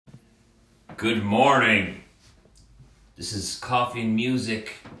Good morning. This is Coffee and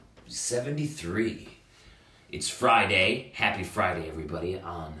Music 73. It's Friday. Happy Friday, everybody,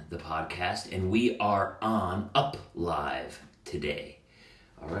 on the podcast. And we are on Up Live today.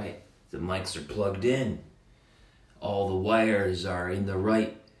 All right. The mics are plugged in. All the wires are in the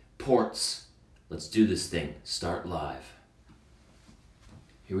right ports. Let's do this thing. Start live.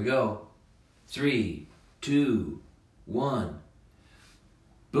 Here we go. 3, 2, 1.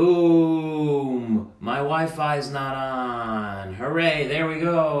 Boom! My Wi-Fi's not on. Hooray, there we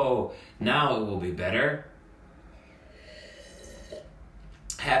go. Now it will be better.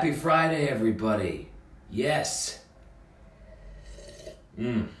 Happy Friday, everybody. Yes.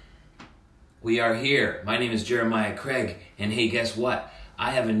 We are here. My name is Jeremiah Craig, and hey, guess what?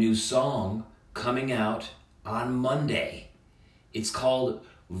 I have a new song coming out on Monday. It's called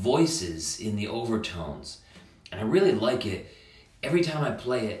Voices in the Overtones, and I really like it. Every time I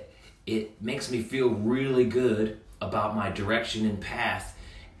play it, it makes me feel really good about my direction and path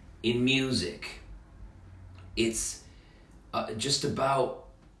in music. It's just about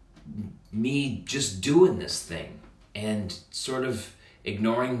me just doing this thing and sort of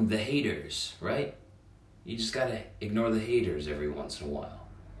ignoring the haters, right? You just gotta ignore the haters every once in a while.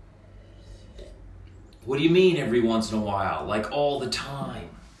 What do you mean every once in a while? Like all the time.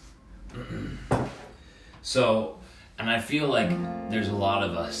 And I feel like there's a lot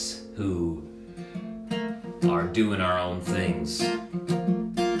of us who are doing our own things.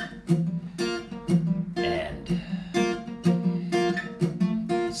 And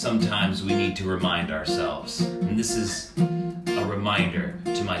sometimes we need to remind ourselves. And this is a reminder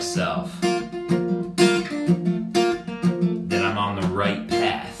to myself that I'm on the right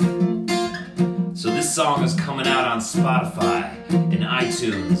path. So this song is coming out on Spotify and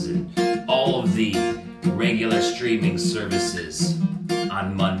iTunes and all of the regular streaming services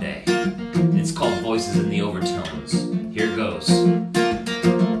on Monday. It's called Voices in the Overtones. Here goes.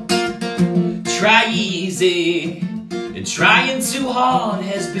 Try easy, trying too hard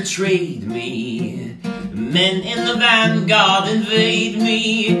has betrayed me. Men in the vanguard invade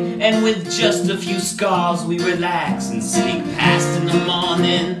me, and with just a few scars we relax and sneak past in the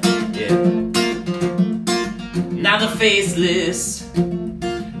morning. Now the faceless,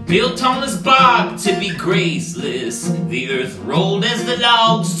 built on this bog to be graceless. The earth rolled as the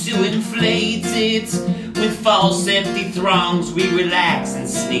logs to inflate it. With false empty throngs we relax and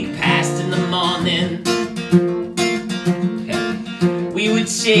sneak past in the morning. We were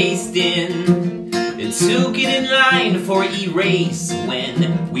chased in and took it in line for erase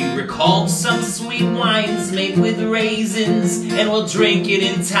when we recalled some sweet wines made with raisins. And we'll drink it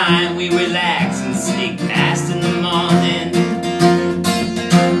in time, we relax and sneak past in the morning.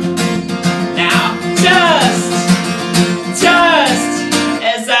 Just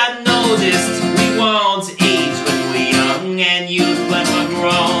as I noticed, we won't age when we're young and youth when we're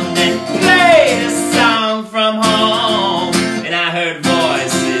grown. Then played a song from home, and I heard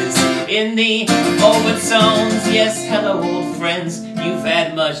voices in the overtones. Yes, hello old friends, you've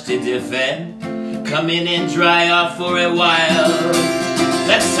had much to defend. Come in and dry off for a while.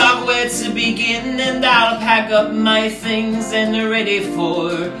 Let's talk where to begin, and I'll pack up my things and ready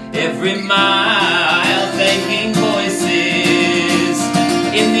for every mile. Thanking voices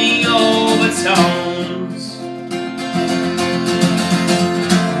in the overtones.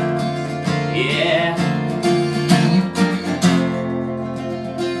 Yeah.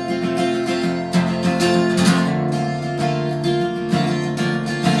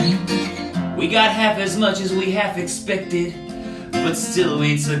 We got half as much as we half expected, but still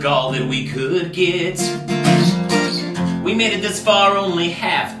we took all that we could get. We made it this far only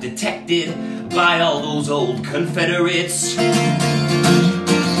half detected by all those old Confederates.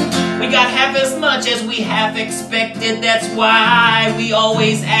 We got half as much as we half expected, that's why we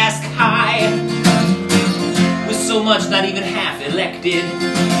always ask high. With so much not even half elected,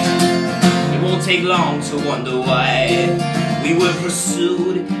 it won't take long to wonder why. We were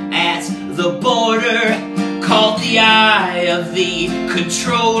pursued at the border, called the eye of the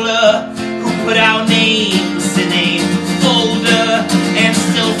controller, who put our names in a folder and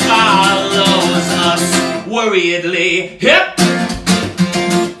still follows us worriedly. Yep.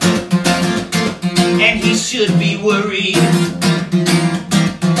 And he should be worried.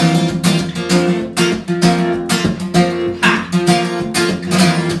 Ha.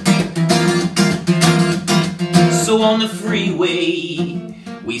 So on the freeway,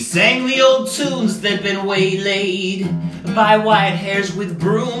 we sang the old tunes that'd been waylaid by white hairs with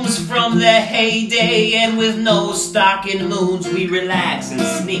brooms from their heyday. And with no stock in moons, we relax and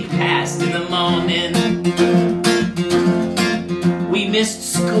sneak past in the morning. We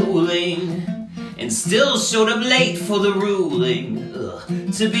missed schooling and still showed up late for the ruling.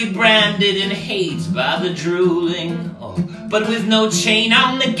 To be branded and hated by the drooling. But with no chain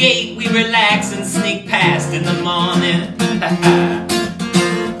on the gate, we relax and sneak past in the morning.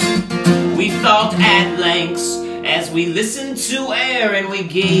 We thought at lengths as we listened to air, and we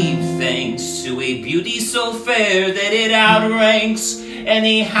gave thanks to a beauty so fair that it outranks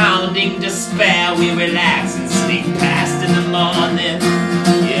any hounding despair. We relax and sneak past in the morning.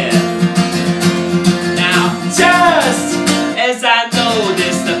 Yeah. Now, just as I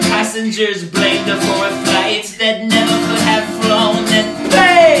noticed, the passengers blamed her for a flight that never could have flown, and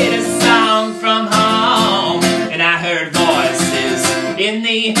played a song from home. And I heard voices in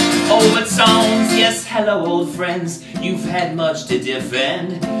the overtones. Yes, hello old friends, you've had much to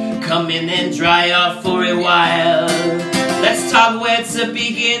defend. Come in and dry off for a while. Let's talk where to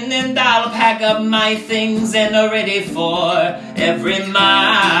begin, and I'll pack up my things and are ready for every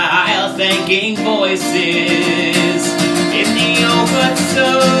mile. Thanking voices in the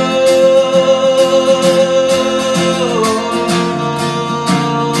overtones.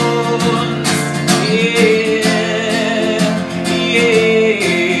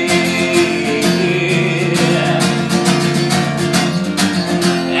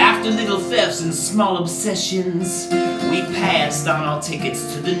 And small obsessions, we passed on our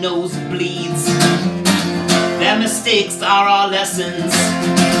tickets to the nosebleeds. Their mistakes are our lessons,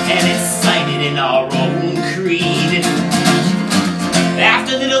 and it's cited in our own creed.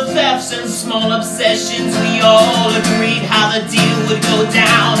 After little thefts and small obsessions, we all agreed how the deal would go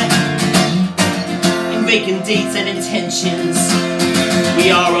down. In vacant dates and intentions,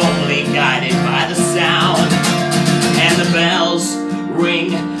 we are only guided by the sound. And the bells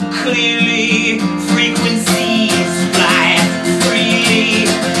ring clearly, frequencies fly freely,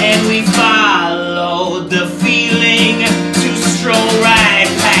 and we follow the feeling to stroll right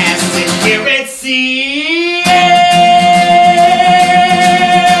past security.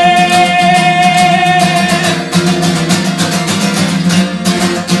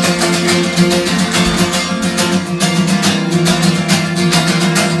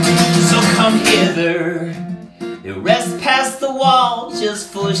 So come hither, rest past the wall just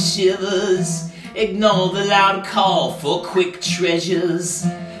for shivers. Ignore the loud call for quick treasures.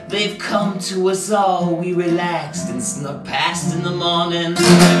 They've come to us all. We relaxed and snuck past in the morning.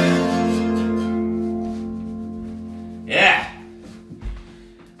 Yeah.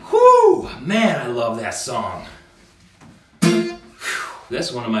 Whew, man, I love that song. Whew,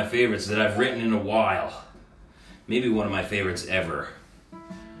 that's one of my favorites that I've written in a while. Maybe one of my favorites ever.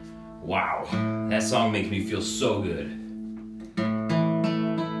 Wow, that song makes me feel so good.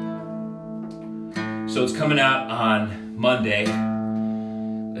 So it's coming out on Monday,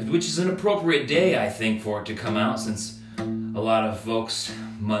 which is an appropriate day, I think, for it to come out, since a lot of folks,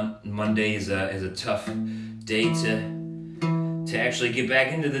 Monday is a tough day to actually get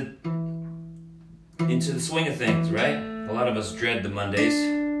back into the swing of things, right? A lot of us dread the Mondays,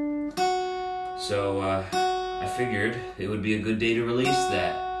 so I figured it would be a good day to release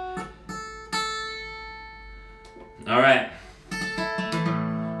that. Alright,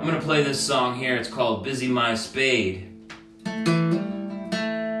 I'm gonna play this song here. It's called Busy My Spade. And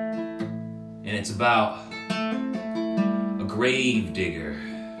it's about a grave digger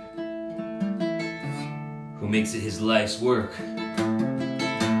who makes it his life's work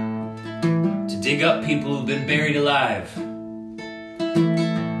to dig up people who've been buried alive.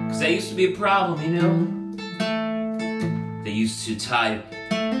 'Cause that used to be a problem, you know? They used to tie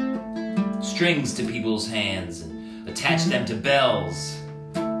strings to people's hands and attach them to bells.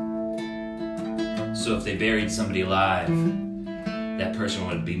 So if they buried somebody alive, that person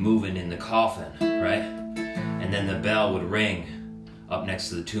would be moving in the coffin, right? And then the bell would ring up next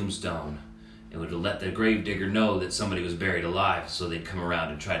to the tombstone. It would let the gravedigger know that somebody was buried alive, so they'd come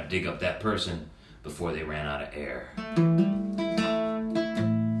around and try to dig up that person before they ran out of air.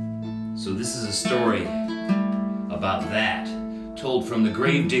 So this is a story about that, told from the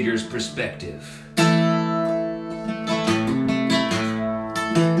gravedigger's perspective.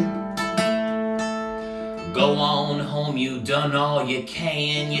 Go on home, you done all you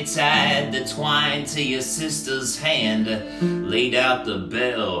can. You tied the twine to your sister's hand, laid out the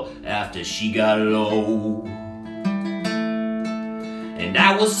bell after she got low. And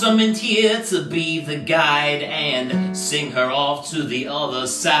I was summoned here to be the guide and sing her off to the other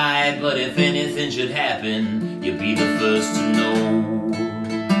side. But if anything should happen, you'll be the first to know.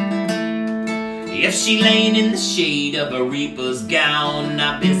 If she layin' in the shade of a reaper's gown,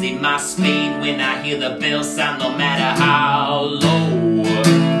 I busy my spade when I hear the bell sound, no matter how low,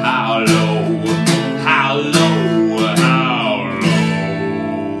 how low, how low, how low.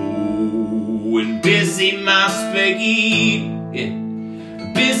 and busy my spade, yeah.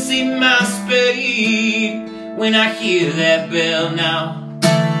 Busy my spade when I hear that bell now.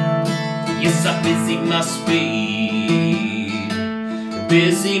 Yes, I busy my spade,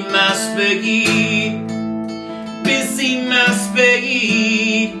 busy my spade, busy my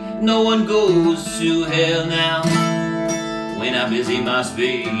spade. No one goes to hell now when I busy my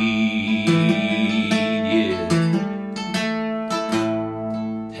spade, yeah.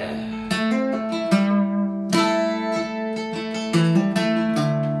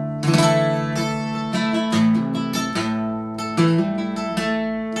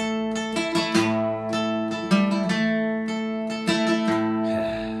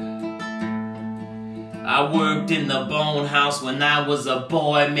 I worked in the bone house when I was a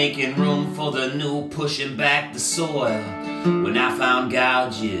boy, making room for the new, pushing back the soil. When I found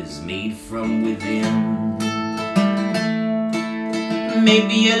gouges made from within,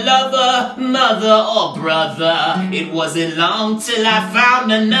 maybe a lover, mother, or brother. It wasn't long till I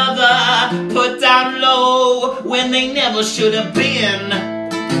found another, put down low when they never should have been.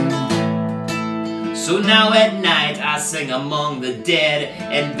 So now at night I sing among the dead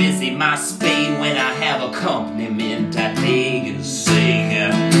and busy my spade when I have accompaniment. I dig and sing,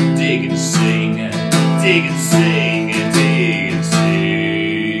 dig and sing, dig and sing, dig and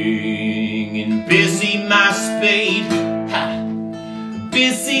sing, and busy my spade, ha,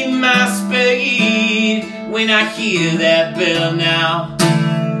 busy my spade when I hear that bell now.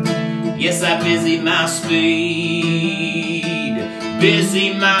 Yes, I busy my spade,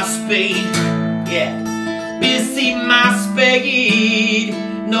 busy my spade, yeah, busy my spade.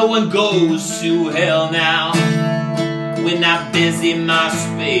 No one goes to hell now when I busy my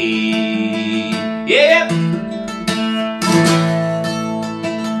spade, yeah.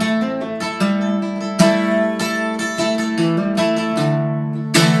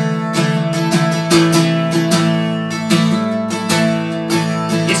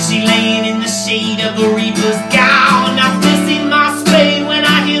 Is she laying in the shade of a reaper's gown? I busy my spade when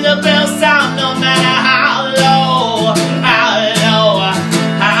I hear the bell sound, no matter how low, how low,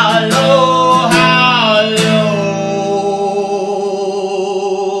 how low, how low.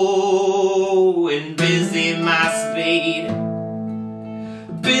 And busy my spade,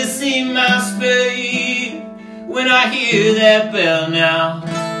 busy my spade when I hear that bell now.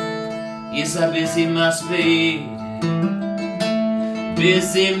 Yes, I busy my spade,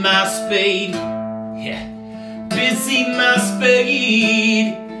 busy my spade, yeah, busy my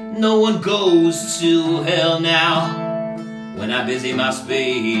spade. No one goes to hell now when I busy my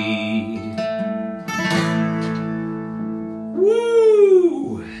spade.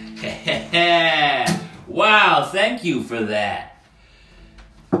 Woo! Wow, thank you for that.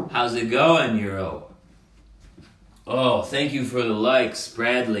 How's it going, Euro? Oh, thank you for the likes.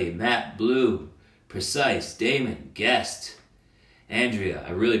 Bradley, Matt Blue, Precise, Damon, Guest, Andrea.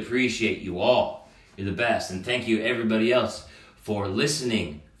 I really appreciate you all. You're the best. And thank you everybody else for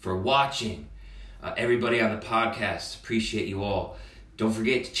listening, for watching. Everybody on the podcast, appreciate you all. Don't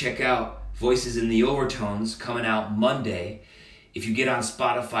forget to check out Voices in the Overtones coming out Monday. If you get on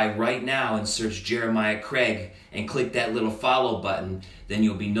Spotify right now and search Jeremiah Craig and click that little follow button, then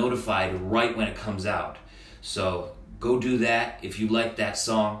you'll be notified right when it comes out. So go do that. If you like that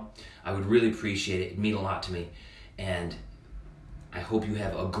song, I would really appreciate it. It'd mean a lot to me. And I hope you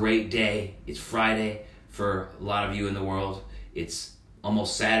have a great day. It's Friday for a lot of you in the world. It's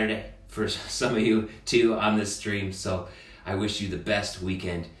almost Saturday for some of you too on this stream. So I wish you the best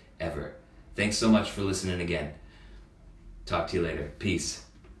weekend ever. Thanks so much for listening again. Talk to you later. Peace.